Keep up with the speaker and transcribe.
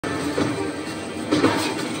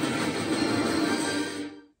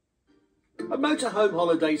motorhome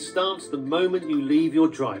holiday starts the moment you leave your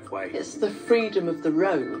driveway. It's the freedom of the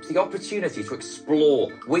road. The opportunity to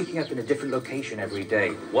explore, waking up in a different location every day.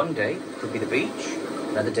 One day could be the beach,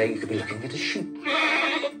 another day you could be looking at a sheep.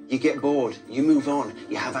 You get bored, you move on,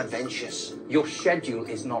 you have adventures. Your schedule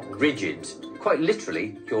is not rigid. Quite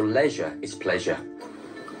literally, your leisure is pleasure.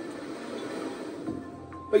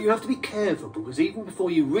 But you have to be careful, because even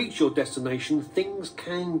before you reach your destination, things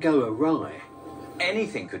can go awry.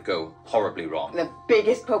 Anything could go horribly wrong. The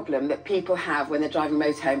biggest problem that people have when they're driving a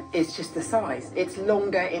motorhome is just the size. It's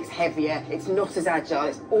longer, it's heavier, it's not as agile,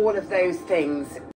 it's all of those things.